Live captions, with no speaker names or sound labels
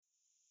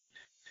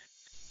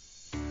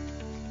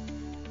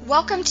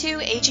Welcome to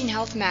Aging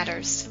Health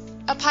Matters,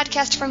 a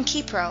podcast from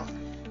KeyPro,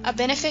 a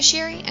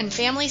beneficiary and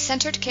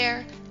family-centered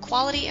care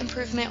quality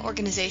improvement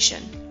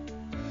organization.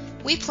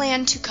 We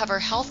plan to cover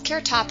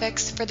healthcare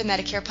topics for the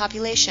Medicare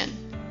population.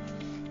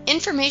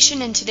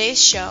 Information in today's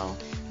show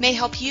may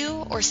help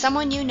you or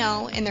someone you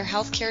know in their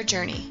healthcare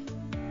journey.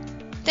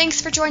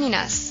 Thanks for joining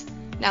us.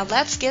 Now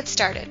let's get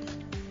started.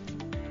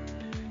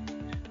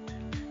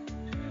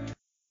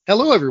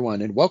 Hello,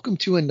 everyone, and welcome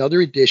to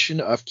another edition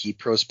of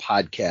KeyPro's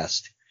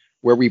podcast,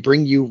 where we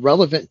bring you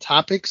relevant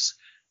topics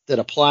that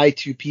apply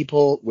to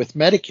people with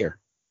Medicare.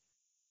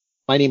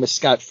 My name is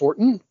Scott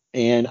Fortin,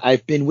 and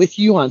I've been with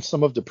you on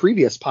some of the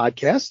previous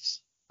podcasts.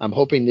 I'm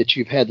hoping that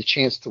you've had the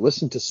chance to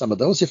listen to some of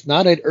those. If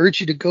not, I'd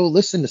urge you to go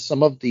listen to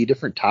some of the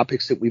different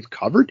topics that we've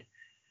covered.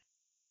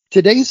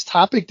 Today's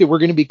topic that we're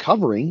going to be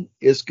covering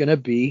is going to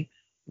be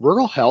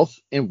rural health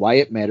and why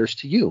it matters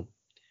to you.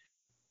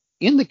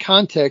 In the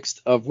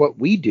context of what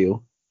we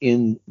do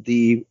in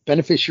the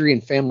Beneficiary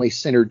and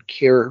Family-Centered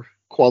Care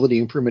Quality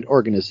Improvement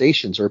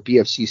Organizations, or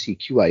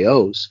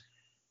BFCC-QIOs,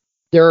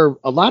 there are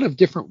a lot of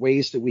different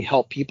ways that we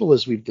help people,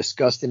 as we've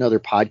discussed in other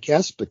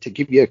podcasts. But to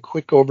give you a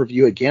quick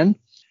overview again,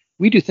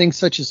 we do things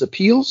such as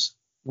appeals,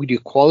 we do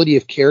quality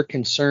of care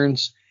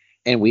concerns,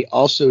 and we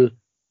also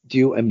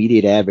do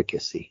immediate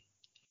advocacy.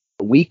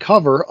 We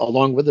cover,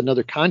 along with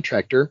another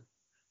contractor,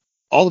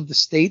 all of the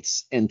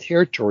states and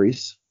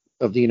territories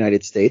of the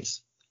United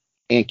States,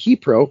 and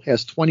KeyPro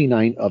has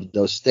 29 of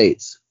those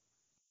states.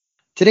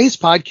 Today's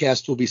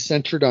podcast will be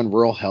centered on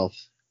rural health,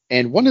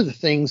 and one of the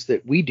things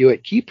that we do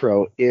at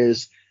KeyPro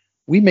is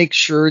we make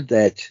sure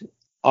that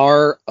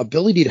our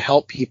ability to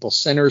help people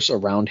centers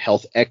around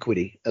health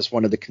equity as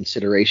one of the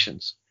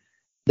considerations.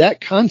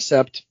 That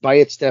concept, by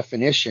its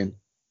definition,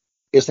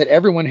 is that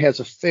everyone has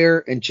a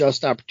fair and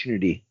just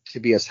opportunity to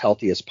be as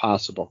healthy as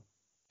possible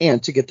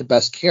and to get the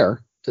best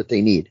care that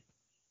they need.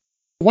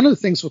 One of the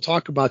things we'll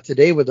talk about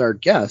today with our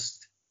guest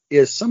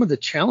is some of the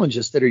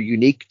challenges that are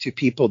unique to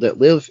people that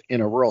live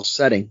in a rural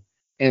setting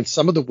and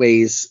some of the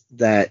ways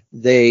that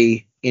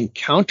they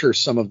encounter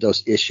some of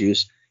those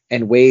issues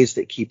and ways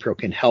that KeyPro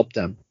can help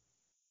them.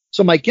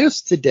 So my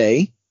guest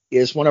today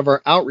is one of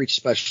our outreach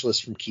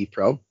specialists from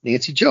KeyPro,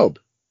 Nancy Job.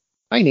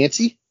 Hi,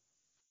 Nancy.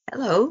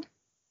 Hello.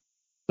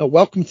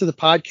 Welcome to the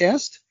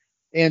podcast.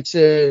 And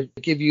to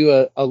give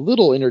you a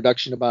little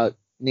introduction about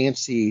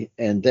Nancy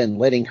and then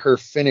letting her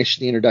finish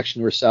the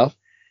introduction to herself.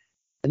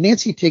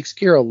 Nancy takes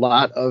care of a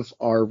lot of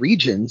our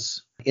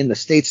regions in the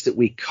states that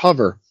we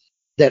cover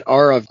that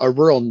are of a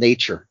rural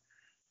nature.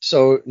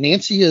 So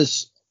Nancy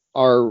is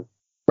our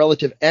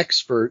relative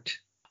expert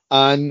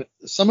on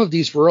some of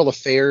these rural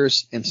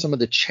affairs and some of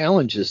the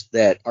challenges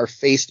that are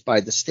faced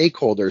by the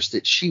stakeholders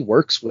that she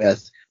works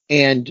with,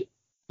 and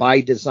by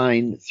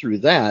design through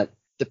that,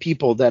 the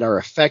people that are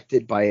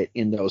affected by it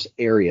in those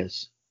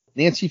areas.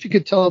 Nancy, if you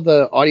could tell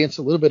the audience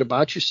a little bit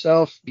about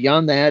yourself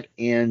beyond that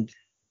and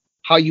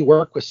how you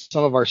work with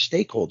some of our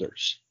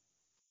stakeholders.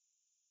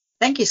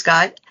 Thank you,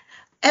 Scott.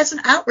 As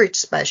an outreach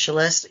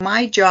specialist,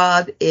 my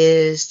job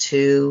is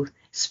to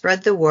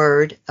spread the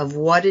word of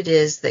what it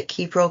is that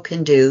KeyPro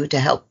can do to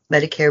help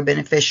Medicare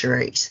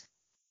beneficiaries.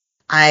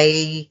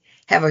 I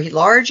have a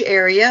large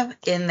area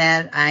in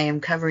that I am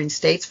covering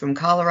states from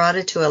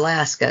Colorado to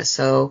Alaska,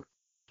 so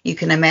you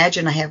can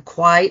imagine I have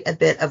quite a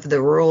bit of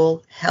the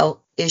rural health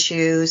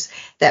issues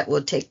that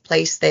will take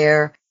place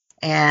there,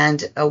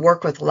 and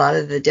work with a lot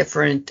of the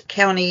different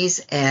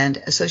counties and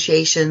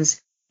associations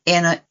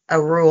in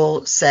a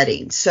rural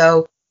setting.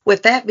 So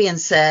with that being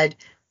said,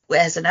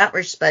 as an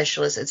outreach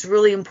specialist, it's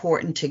really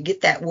important to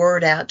get that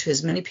word out to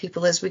as many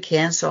people as we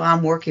can. So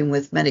I'm working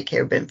with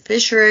Medicare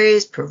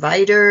beneficiaries,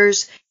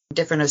 providers,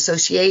 different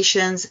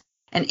associations,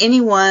 and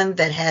anyone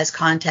that has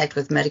contact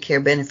with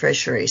Medicare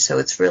beneficiaries. So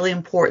it's really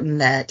important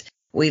that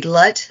we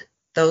let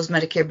those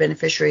Medicare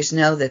beneficiaries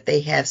know that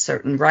they have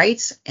certain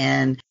rights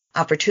and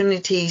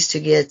opportunities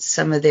to get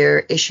some of their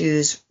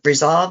issues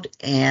resolved,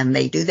 and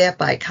they do that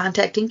by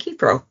contacting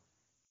KeyPro.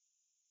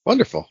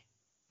 Wonderful.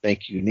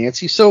 Thank you,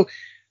 Nancy. So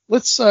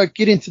let's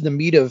get into the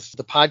meat of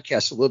the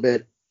podcast a little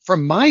bit.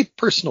 From my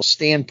personal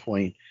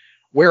standpoint,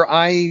 where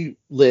I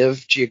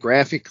live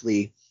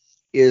geographically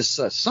is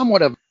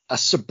somewhat of a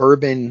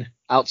suburban,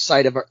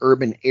 outside of an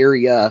urban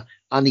area,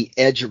 on the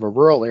edge of a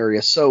rural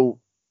area. So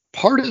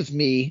part of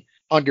me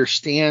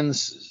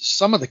understands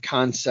some of the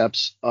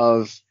concepts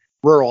of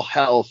rural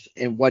health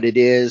and what it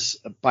is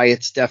by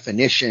its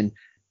definition.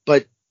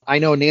 But I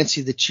know,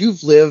 Nancy, that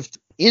you've lived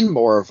in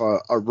more of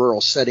a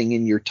rural setting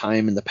in your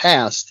time in the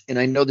past, and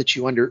I know that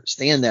you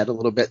understand that a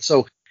little bit.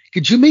 So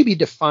could you maybe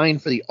define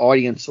for the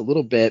audience a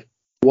little bit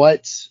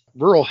what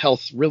rural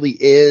health really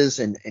is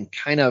and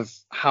kind of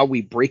how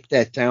we break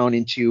that down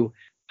into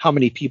how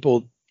many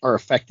people are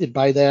affected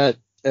by that,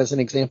 as an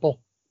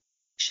example?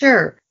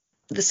 Sure.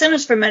 The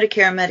Centers for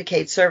Medicare and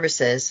Medicaid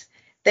Services,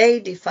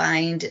 they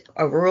defined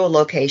a rural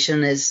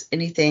location as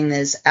anything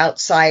that's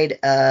outside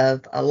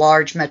of a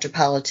large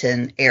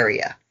metropolitan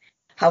area.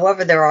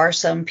 However, there are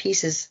some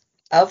pieces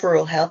of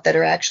rural health that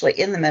are actually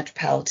in the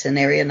metropolitan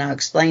area, and I'll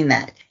explain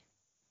that.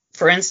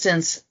 For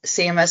instance,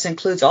 CMS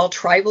includes all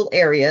tribal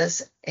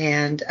areas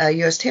and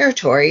U.S.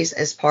 territories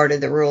as part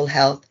of the Rural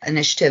Health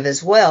Initiative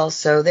as well.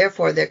 So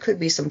therefore, there could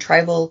be some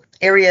tribal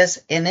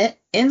areas in it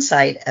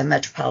inside a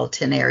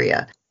metropolitan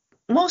area.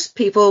 Most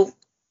people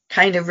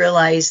kind of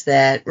realize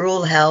that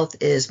rural health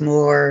is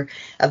more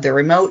of the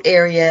remote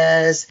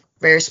areas,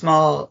 very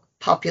small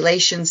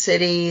population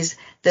cities,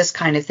 this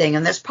kind of thing.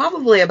 And there's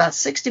probably about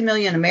 60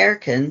 million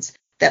Americans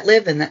that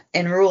live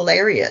in rural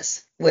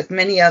areas, with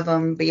many of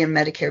them being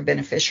Medicare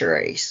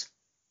beneficiaries.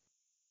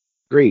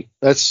 Great.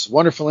 That's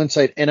wonderful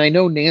insight. And I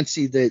know,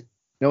 Nancy, that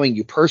knowing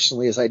you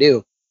personally as I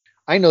do,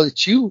 I know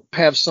that you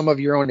have some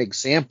of your own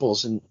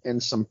examples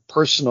and some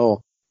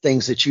personal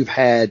things that you've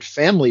had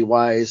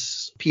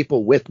family-wise,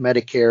 people with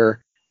Medicare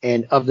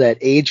and of that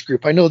age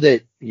group. I know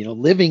that,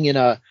 living in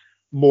a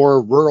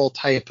more rural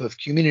type of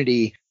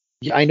community,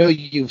 I know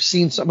you've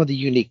seen some of the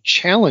unique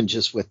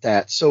challenges with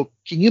that. So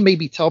can you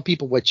maybe tell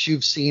people what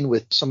you've seen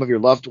with some of your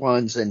loved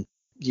ones and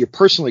your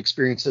personal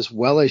experience as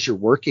well as your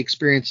work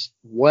experience,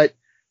 what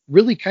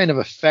really kind of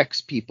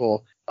affects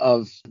people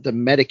of the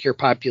Medicare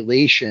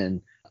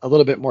population a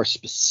little bit more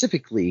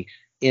specifically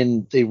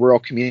in the rural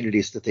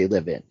communities that they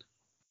live in?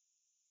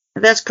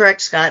 That's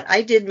correct, Scott.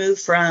 I did move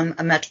from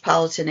a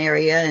metropolitan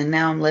area, and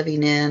now I'm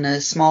living in a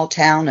small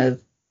town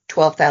of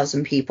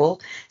 12,000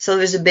 people. So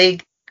there's a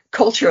big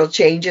cultural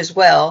change as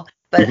well,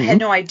 but I had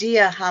no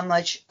idea how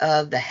much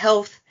of the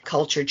health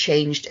culture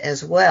changed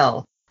as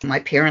well. My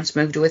parents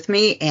moved with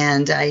me,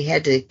 and I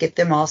had to get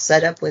them all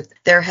set up with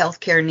their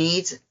healthcare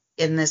needs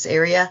in this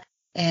area.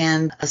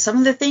 And some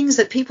of the things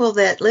that people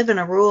that live in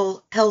a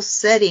rural health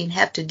setting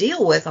have to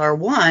deal with are,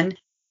 one,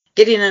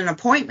 getting an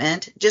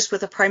appointment just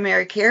with a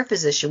primary care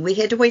physician. We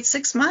had to wait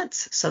 6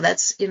 months. So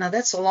that's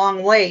a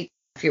long wait.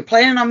 If you're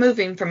planning on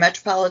moving from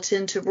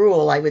metropolitan to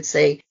rural, I would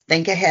say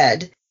think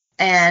ahead.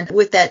 And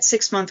with that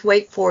 6-month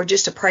wait for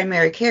just a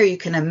primary care, you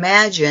can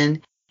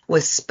imagine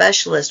with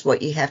specialists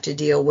what you have to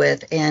deal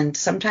with. And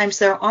sometimes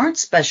there aren't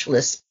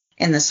specialists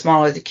in the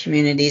smaller the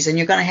communities, and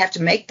you're going to have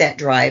to make that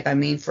drive. I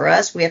mean, for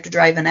us, we have to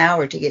drive an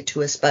hour to get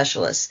to a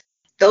specialist.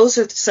 Those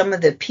are some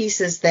of the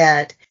pieces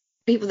that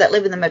people that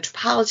live in the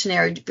metropolitan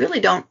area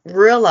really don't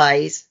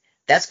realize.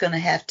 That's going to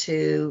have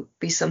to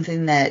be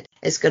something that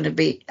is going to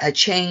be a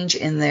change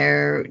in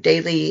their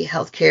daily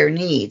healthcare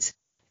needs.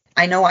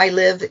 I know I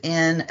live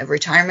in a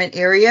retirement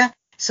area,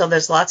 so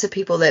there's lots of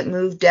people that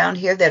move down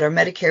here that are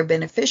Medicare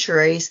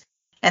beneficiaries,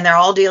 and they're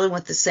all dealing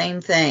with the same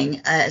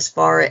thing as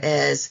far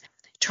as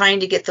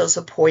trying to get those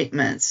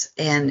appointments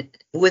and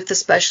with the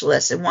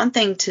specialist. And one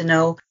thing to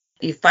know,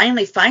 you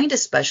finally find a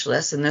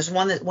specialist, and there's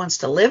one that wants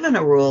to live in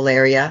a rural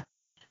area,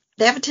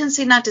 they have a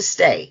tendency not to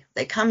stay.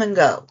 They come and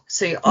go.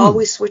 So you're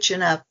always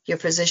switching up your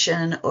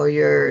physician or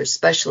your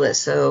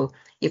specialist. So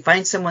you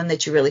find someone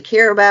that you really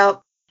care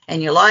about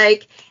and you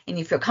like and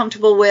you feel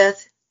comfortable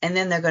with, and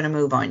then they're going to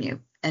move on you.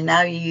 And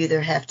now you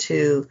either have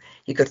to,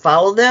 you could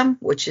follow them,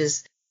 which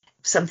is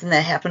something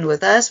that happened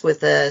with us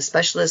with a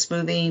specialist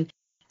moving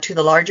to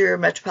the larger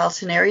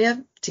metropolitan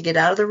area to get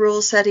out of the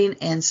rural setting.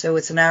 And so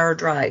it's an hour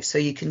drive. So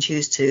you can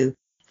choose to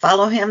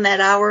follow him that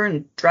hour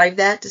and drive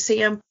that to see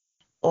him,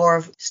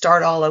 or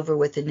start all over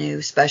with a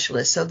new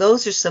specialist. So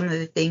those are some of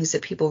the things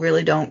that people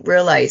really don't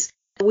realize.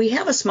 We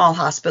have a small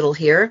hospital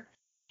here,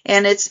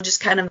 and it's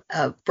just kind of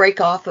a break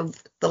off of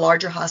the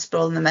larger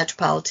hospital in the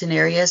metropolitan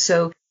area.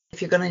 So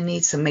if you're going to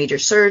need some major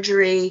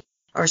surgery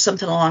or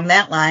something along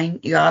that line,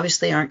 you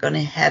obviously aren't going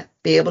to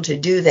be able to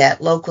do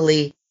that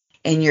locally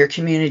in your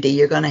community.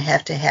 You're going to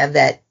have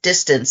that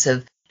distance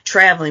of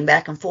traveling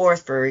back and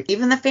forth for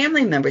even the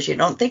family members. You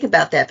don't think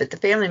about that, but the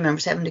family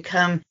members having to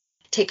come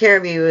take care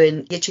of you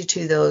and get you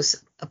to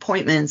those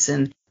appointments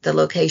and the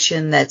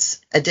location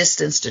that's a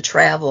distance to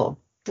travel.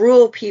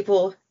 Rural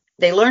people,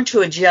 they learn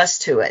to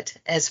adjust to it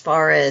as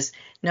far as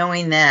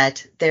knowing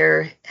that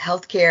their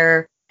health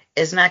care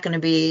is not going to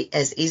be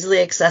as easily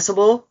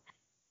accessible.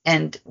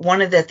 And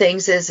one of the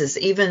things is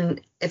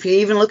even if you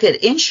even look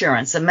at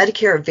insurance, the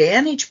Medicare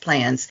Advantage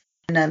plans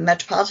in a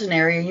metropolitan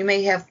area, you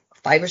may have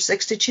 5 or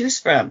 6 to choose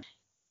from.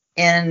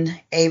 In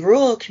a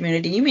rural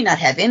community, you may not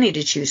have any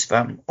to choose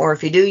from, or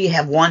if you do, you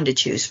have 1 to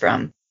choose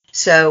from.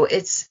 So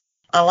it's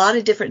a lot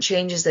of different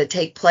changes that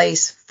take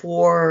place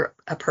for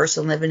a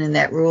person living in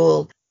that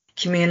rural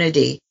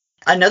community.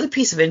 Another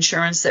piece of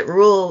insurance that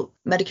rural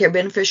Medicare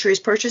beneficiaries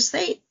purchase,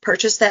 they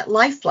purchase that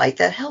Life Flight,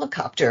 that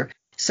helicopter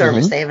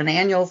service. They have an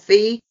annual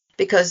fee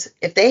because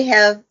if they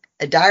have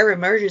a dire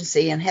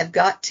emergency and have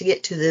got to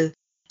get to the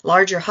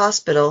larger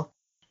hospital,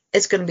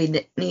 it's going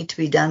to need to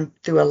be done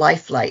through a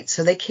Life Flight.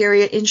 So they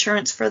carry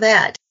insurance for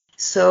that.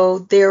 So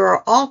there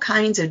are all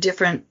kinds of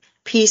different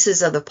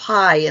pieces of the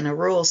pie in a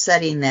rural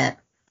setting that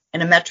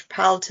in a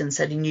metropolitan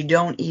setting you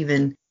don't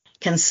even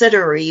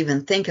consider or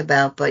even think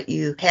about, but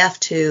you have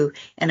to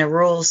in a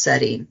rural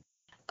setting.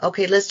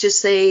 Okay, let's just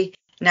say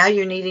now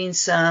you're needing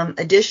some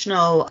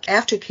additional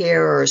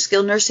aftercare or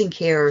skilled nursing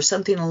care or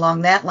something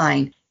along that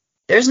line.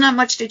 There's not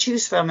much to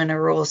choose from in a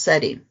rural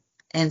setting.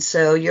 And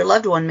so your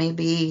loved one may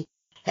be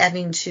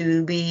having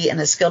to be in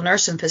a skilled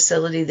nursing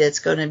facility that's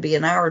going to be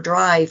an hour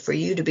drive for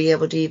you to be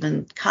able to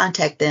even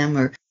contact them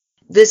or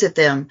visit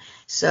them.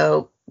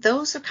 So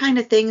those are kind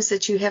of things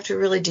that you have to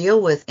really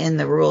deal with in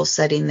the rural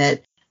setting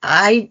that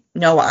I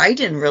know I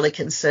didn't really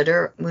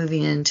consider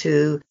moving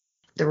into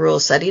the rural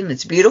setting.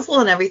 It's beautiful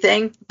and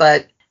everything,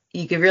 but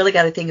you really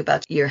got to think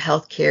about your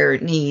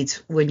healthcare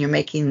needs when you're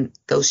making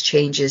those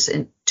changes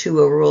into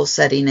a rural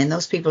setting. And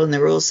those people in the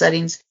rural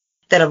settings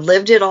that have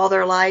lived it all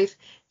their life,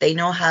 they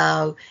know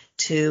how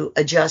to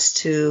adjust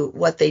to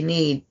what they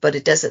need, but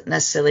it doesn't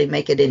necessarily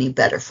make it any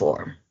better for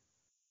them.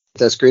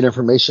 That's great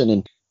information.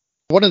 And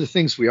one of the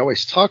things we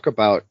always talk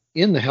about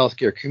in the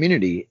healthcare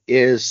community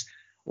is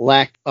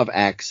lack of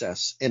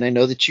access. And I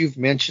know that you've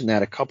mentioned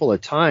that a couple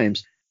of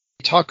times.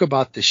 You talk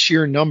about the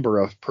sheer number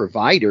of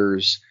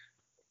providers.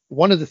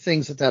 One of the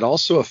things that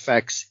also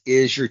affects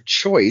is your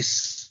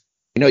choice.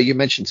 You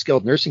mentioned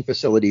skilled nursing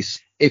facilities.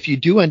 If you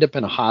do end up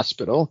in a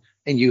hospital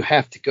and you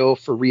have to go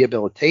for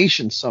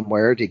rehabilitation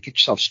somewhere to get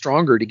yourself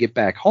stronger to get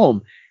back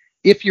home,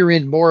 if you're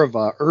in more of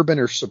a urban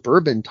or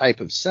suburban type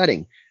of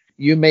setting,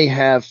 you may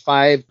have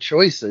 5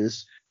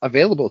 choices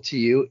available to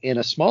you. In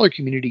a smaller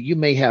community, you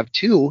may have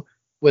 2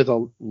 with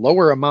a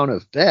lower amount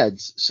of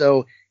beds.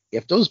 So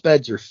if those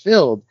beds are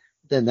filled,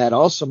 then that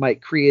also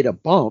might create a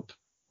bump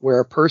where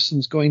a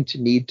person's going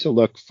to need to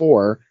look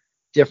for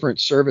different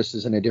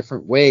services in a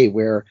different way,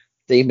 where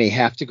they may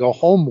have to go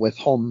home with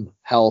home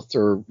health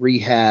or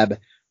rehab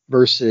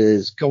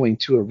versus going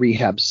to a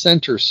rehab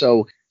center.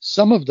 So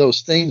some of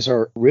those things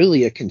are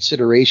really a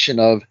consideration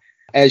of,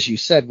 as you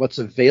said, what's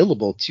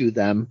available to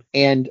them.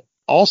 And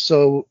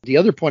also, the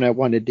other point I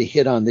wanted to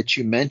hit on that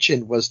you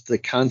mentioned was the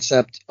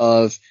concept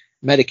of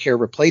Medicare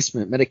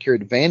replacement, Medicare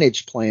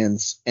Advantage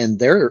plans and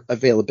their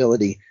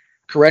availability.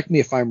 Correct me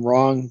if I'm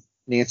wrong,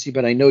 Nancy,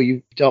 but I know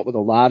you've dealt with a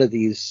lot of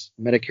these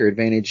Medicare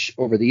Advantage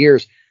over the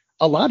years.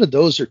 A lot of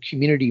those are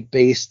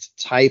community-based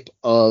type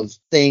of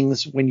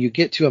things when you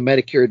get to a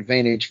Medicare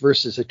Advantage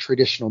versus a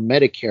traditional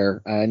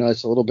Medicare. I know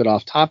it's a little bit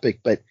off topic,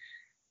 but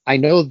I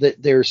know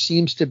that there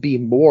seems to be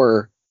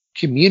more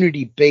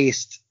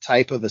community-based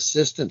type of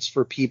assistance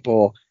for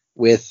people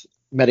with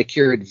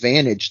Medicare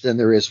Advantage than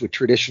there is with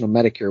traditional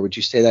Medicare. Would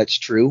you say that's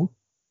true?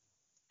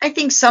 I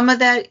think some of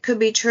that could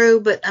be true,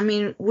 but I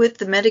mean, with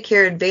the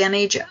Medicare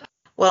Advantage,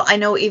 well, I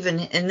know even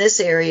in this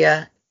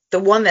area, the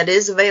one that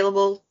is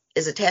available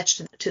is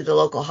attached to the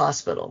local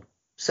hospital.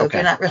 So If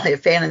you're not really a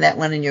fan of that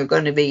one and you're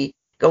going to be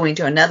going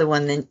to another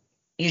one, then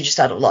you're just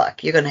out of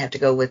luck. You're going to have to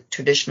go with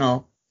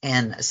traditional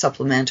and a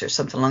supplement or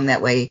something along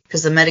that way,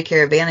 because the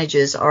Medicare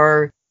Advantages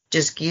are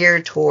just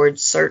geared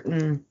towards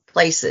certain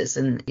places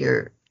and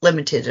you're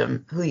limited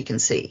on who you can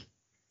see.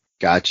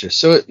 Gotcha.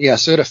 So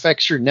it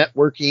affects your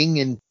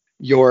networking and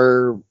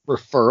your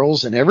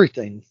referrals and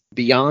everything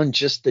beyond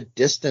just the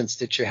distance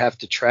that you have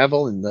to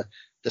travel and the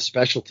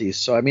specialties.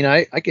 So, I mean,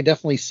 I could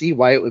definitely see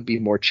why it would be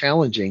more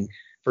challenging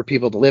for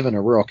people to live in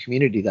a rural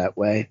community that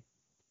way.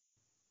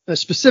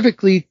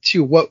 Specifically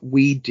to what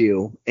we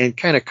do and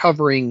kind of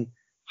covering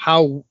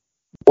how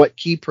what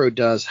KeyPro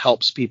does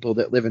helps people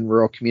that live in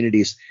rural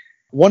communities.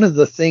 One of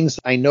the things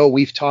I know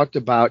we've talked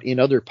about in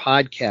other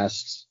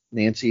podcasts,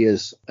 Nancy,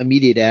 is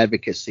immediate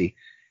advocacy.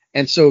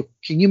 And so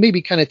can you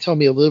maybe kind of tell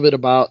me a little bit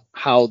about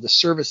how the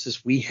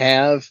services we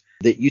have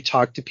that you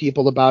talk to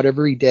people about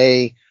every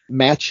day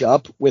match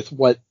up with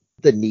what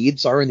the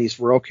needs are in these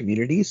rural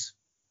communities?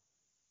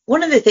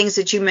 One of the things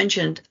that you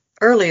mentioned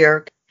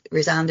earlier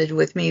resounded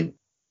with me.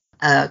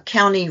 A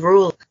county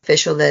rural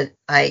official that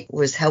I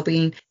was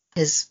helping,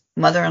 his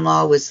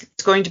mother-in-law was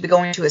going to be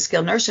going to a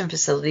skilled nursing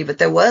facility, but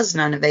there was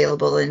none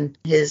available in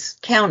his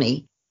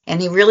county.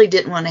 And he really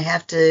didn't want to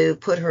have to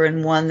put her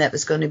in one that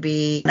was going to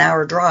be an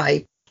hour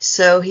drive.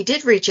 So he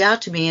did reach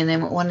out to me and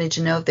then wanted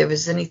to know if there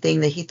was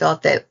anything that he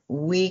thought that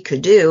we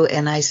could do.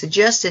 And I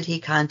suggested he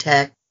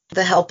contact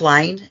the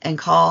helpline and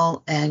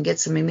call and get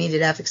some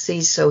immediate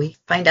advocacy so he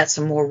find out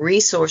some more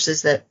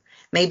resources that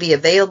may be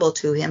available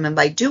to him. And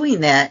by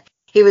doing that,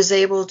 he was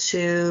able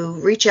to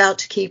reach out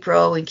to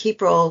KeyPro, and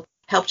KeyPro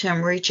helped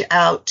him reach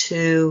out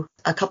to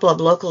a couple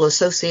of local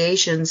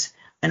associations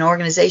and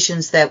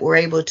organizations that were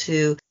able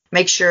to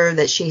make sure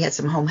that she had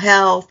some home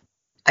health.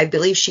 I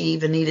believe she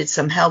even needed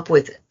some help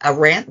with a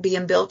ramp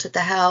being built at the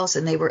house,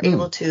 and they were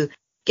able to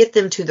get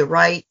them to the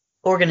right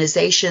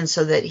organization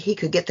so that he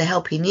could get the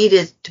help he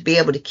needed to be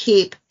able to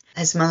keep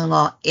his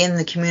mother-in-law in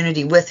the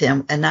community with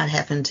him and not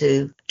having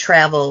to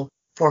travel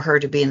for her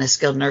to be in a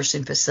skilled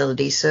nursing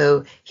facility.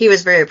 So he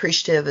was very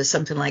appreciative of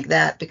something like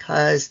that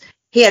because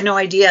he had no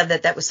idea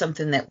that that was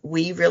something that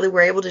we really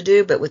were able to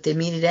do. But with the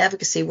immediate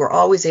advocacy, we're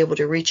always able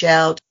to reach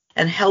out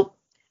and help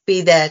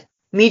be that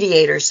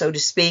mediator, so to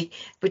speak,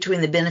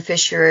 between the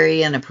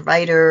beneficiary and a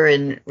provider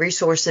and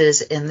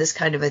resources and this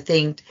kind of a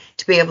thing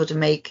to be able to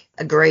make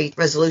a great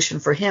resolution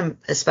for him,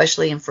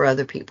 especially, and for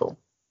other people.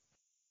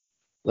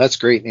 That's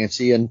great,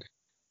 Nancy. And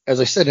as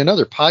I said in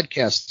other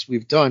podcasts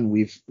we've done,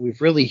 we've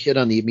really hit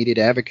on the immediate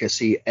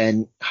advocacy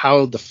and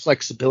how the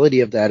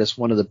flexibility of that is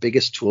one of the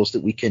biggest tools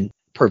that we can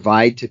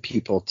provide to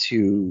people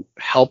to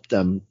help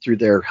them through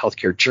their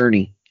healthcare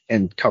journey.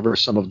 and cover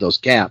some of those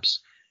gaps.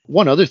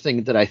 One other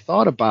thing that I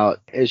thought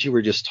about as you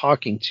were just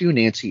talking to,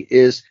 Nancy,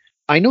 is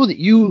I know that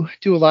you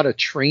do a lot of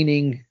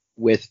training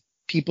with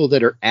people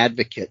that are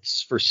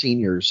advocates for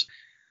seniors,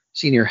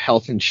 senior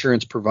health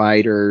insurance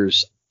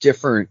providers,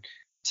 different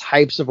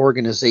types of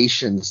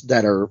organizations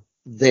that are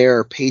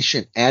their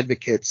patient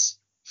advocates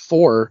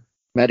for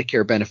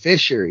Medicare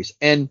beneficiaries.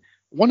 And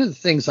one of the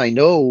things I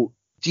know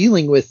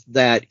dealing with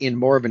that in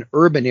more of an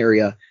urban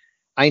area,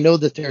 I know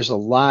that there's a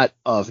lot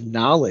of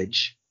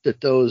knowledge that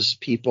those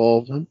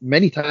people,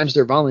 many times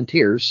they're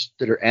volunteers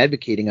that are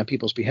advocating on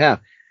people's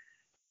behalf.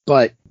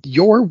 But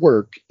your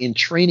work in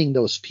training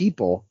those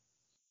people,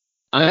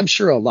 I'm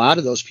sure a lot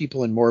of those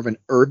people in more of an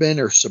urban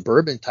or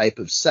suburban type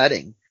of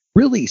setting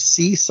really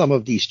see some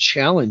of these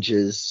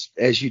challenges,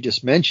 as you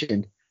just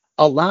mentioned,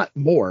 a lot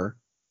more,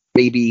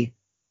 maybe,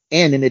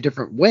 and in a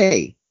different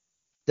way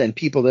than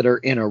people that are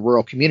in a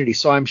rural community.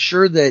 So I'm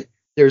sure that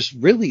there's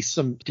really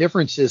some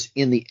differences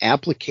in the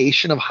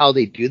application of how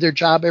they do their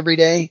job every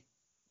day,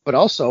 but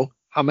also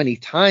how many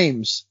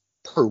times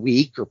per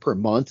week or per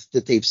month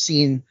that they've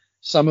seen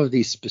some of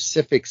these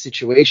specific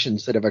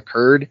situations that have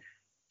occurred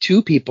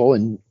to people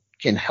and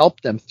can help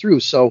them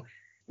through. So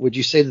would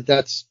you say that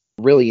that's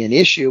really an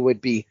issue,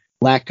 would be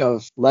lack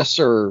of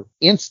lesser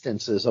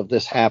instances of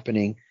this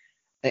happening?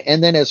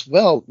 And then as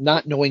well,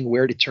 not knowing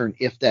where to turn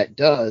if that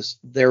does,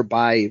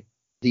 thereby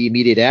the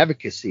immediate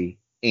advocacy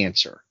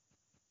answer.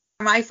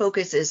 My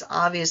focus is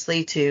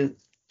obviously to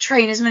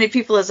train as many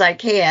people as I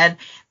can,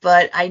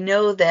 but I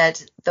know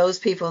that those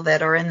people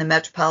that are in the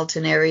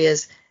metropolitan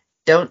areas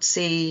don't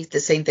see the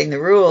same thing the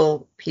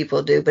rural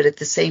people do. But at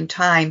the same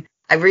time,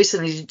 I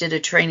recently did a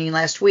training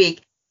last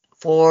week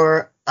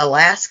for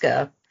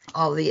Alaska,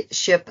 all the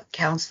SHIP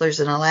counselors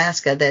in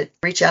Alaska that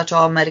reach out to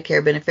all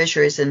Medicare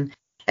beneficiaries. And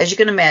as you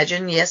can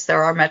imagine, yes,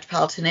 there are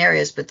metropolitan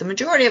areas, but the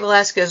majority of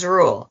Alaska is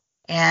rural.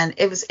 And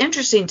it was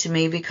interesting to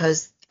me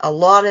because a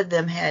lot of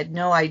them had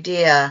no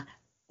idea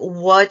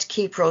what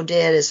KeyPro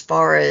did as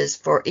far as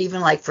for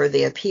even like for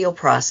the appeal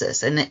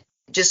process. And it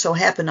just so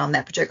happened on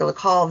that particular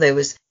call, there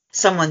was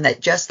someone that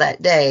just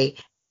that day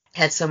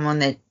had someone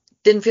that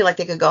didn't feel like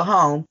they could go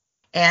home.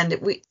 And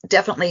we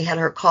definitely had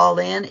her call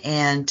in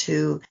and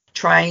to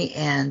try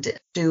and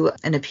do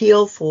an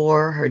appeal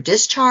for her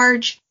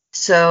discharge.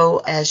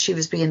 So as she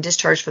was being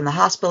discharged from the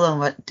hospital and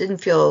what didn't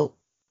feel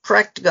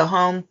correct to go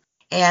home.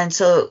 And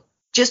so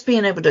just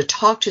being able to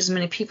talk to as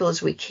many people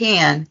as we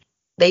can,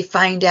 they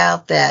find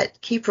out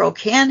that KeyPro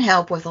can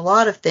help with a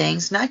lot of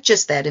things, not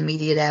just that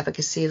immediate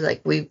advocacy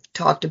like we've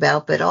talked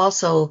about, but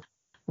also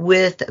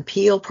with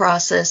appeal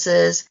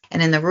processes.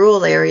 And in the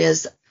rural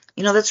areas,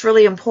 you know, that's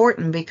really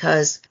important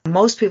because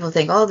most people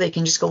think, oh, they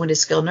can just go into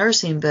skilled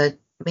nursing, but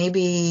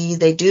maybe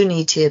they do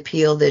need to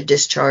appeal their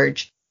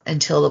discharge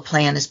until the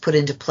plan is put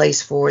into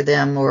place for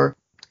them, or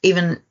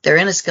even they're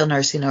in a skilled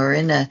nursing or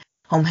in a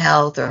home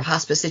health or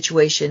hospice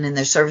situation and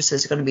their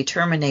services are going to be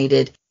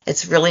terminated.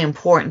 It's really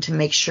important to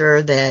make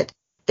sure that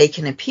they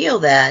can appeal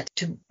that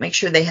to make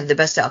sure they have the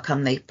best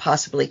outcome they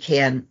possibly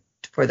can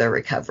for their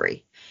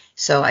recovery.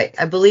 So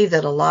I believe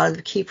that a lot of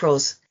the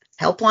KeyPro's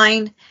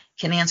helpline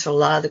can answer a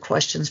lot of the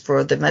questions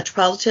for the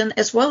metropolitan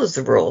as well as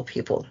the rural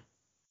people.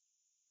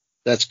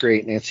 That's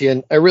great, Nancy.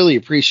 And I really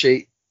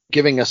appreciate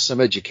giving us some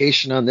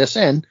education on this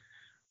and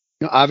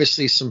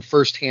obviously some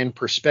firsthand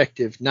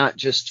perspective, not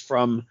just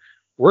from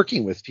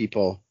working with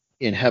people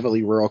in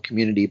heavily rural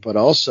community, but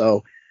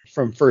also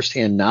from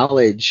firsthand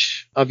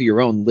knowledge of your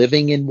own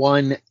living in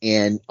one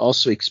and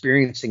also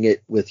experiencing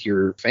it with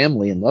your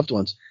family and loved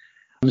ones.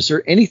 Is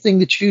there anything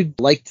that you'd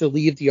like to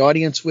leave the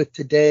audience with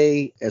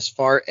today as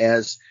far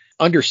as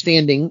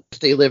understanding if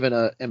they live in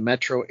a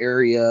metro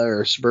area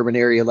or a suburban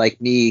area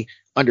like me,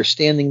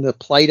 understanding the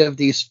plight of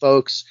these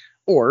folks,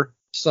 or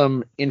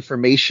some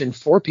information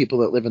for people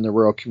that live in the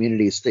rural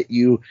communities that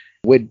you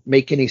would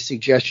make any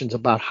suggestions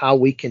about how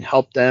we can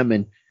help them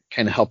and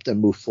kind of help them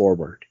move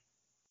forward?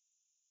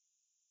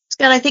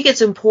 Scott, I think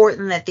it's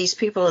important that these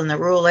people in the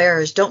rural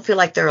areas don't feel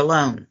like they're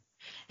alone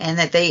and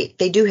that they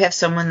do have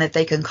someone that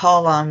they can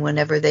call on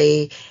whenever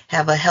they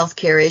have a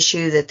healthcare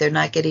issue that they're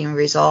not getting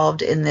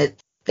resolved, and that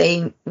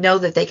they know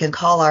that they can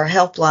call our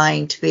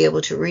helpline to be able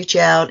to reach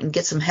out and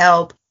get some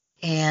help.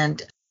 And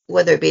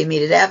whether it be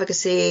immediate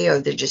advocacy or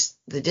they're just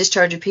the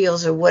discharge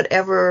appeals or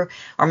whatever,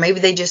 or maybe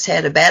they just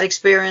had a bad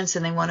experience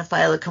and they want to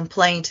file a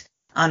complaint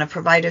on a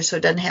provider so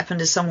it doesn't happen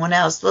to someone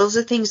else. Those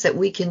are things that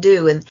we can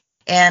do.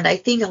 And I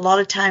think a lot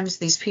of times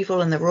these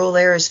people in the rural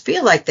areas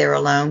feel like they're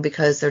alone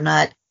because they're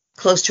not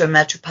close to a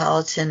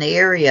metropolitan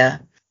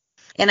area.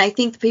 And I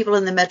think the people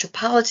in the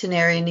metropolitan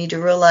area need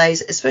to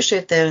realize, especially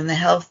if they're in the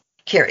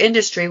healthcare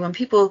industry, when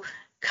people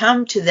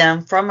come to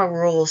them from a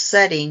rural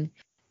setting,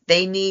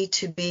 they need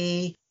to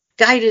be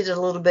guided a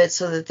little bit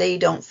so that they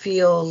don't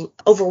feel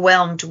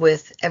overwhelmed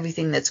with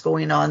everything that's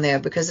going on there,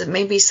 because it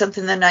may be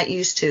something they're not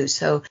used to.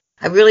 So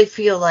I really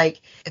feel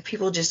like if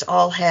people just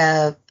all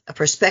have a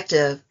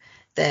perspective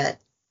that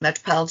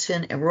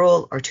metropolitan and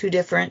rural are two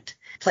different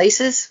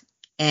places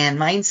and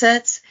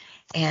mindsets,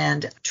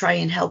 and try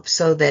and help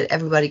so that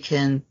everybody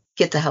can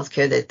get the health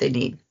care that they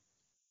need.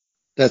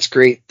 That's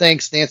great.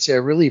 Thanks, Nancy. I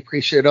really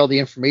appreciate all the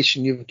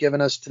information you've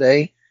given us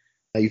today.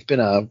 You've been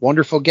a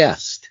wonderful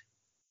guest.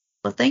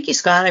 Well, thank you,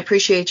 Scott. I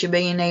appreciate you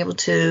being able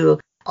to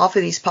offer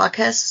these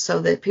podcasts so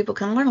that people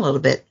can learn a little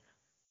bit.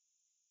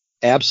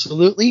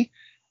 Absolutely.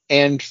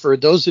 And for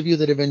those of you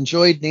that have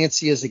enjoyed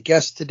Nancy as a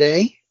guest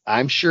today,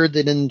 I'm sure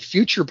that in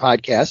future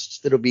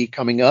podcasts that'll be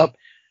coming up,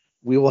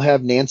 we will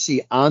have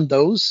Nancy on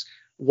those.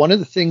 One of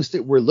the things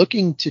that we're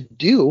looking to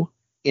do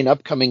in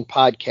upcoming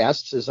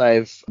podcasts, as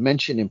I've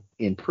mentioned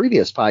in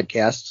previous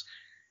podcasts,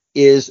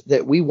 is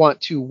that we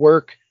want to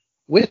work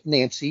with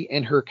Nancy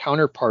and her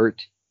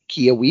counterpart,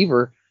 Kia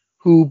Weaver,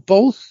 who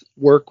both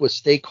work with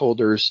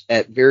stakeholders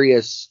at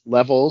various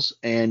levels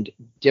and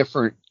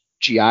different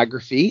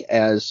geography,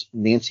 as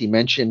Nancy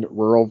mentioned,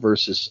 rural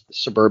versus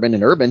suburban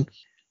and urban.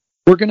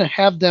 We're going to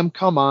have them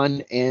come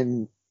on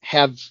and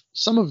have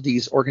some of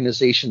these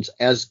organizations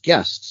as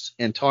guests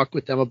and talk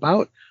with them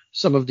about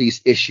some of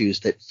these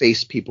issues that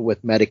face people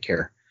with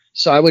Medicare.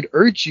 So I would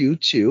urge you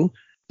to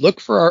look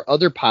for our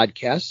other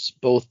podcasts,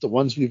 both the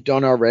ones we've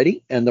done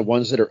already and the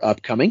ones that are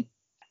upcoming.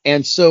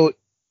 And so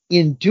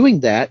in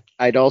doing that,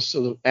 I'd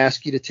also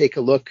ask you to take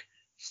a look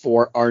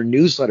for our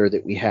newsletter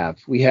that we have.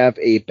 We have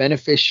a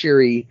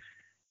beneficiary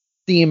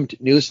themed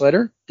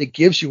newsletter that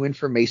gives you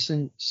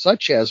information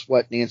such as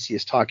what Nancy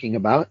is talking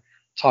about,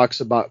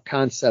 talks about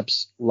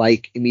concepts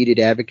like immediate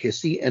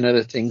advocacy and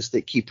other things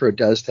that KeyPro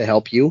does to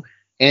help you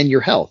and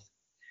your health.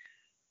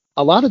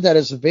 A lot of that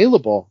is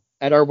available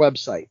at our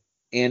website,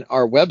 and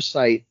our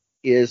website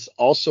is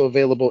also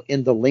available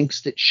in the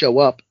links that show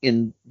up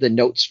in the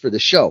notes for the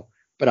show.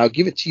 But I'll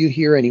give it to you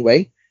here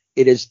anyway.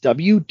 It is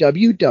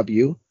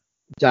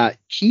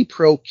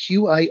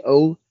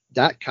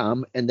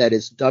www.keyproqio.com, and that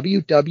is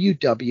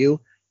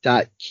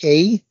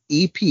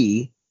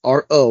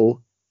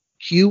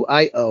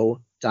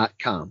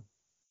www.keyproqio.com.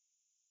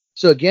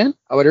 So again,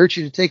 I would urge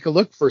you to take a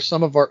look for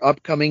some of our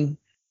upcoming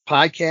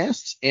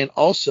podcasts and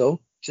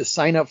also to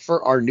sign up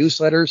for our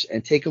newsletters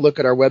and take a look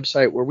at our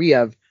website where we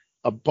have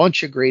a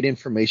bunch of great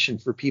information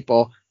for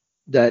people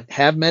that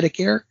have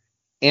Medicare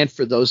and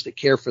for those that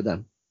care for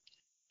them.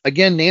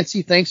 Again,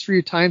 Nancy, thanks for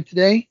your time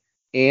today,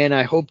 and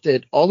I hope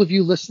that all of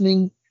you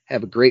listening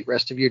have a great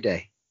rest of your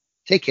day.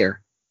 Take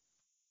care.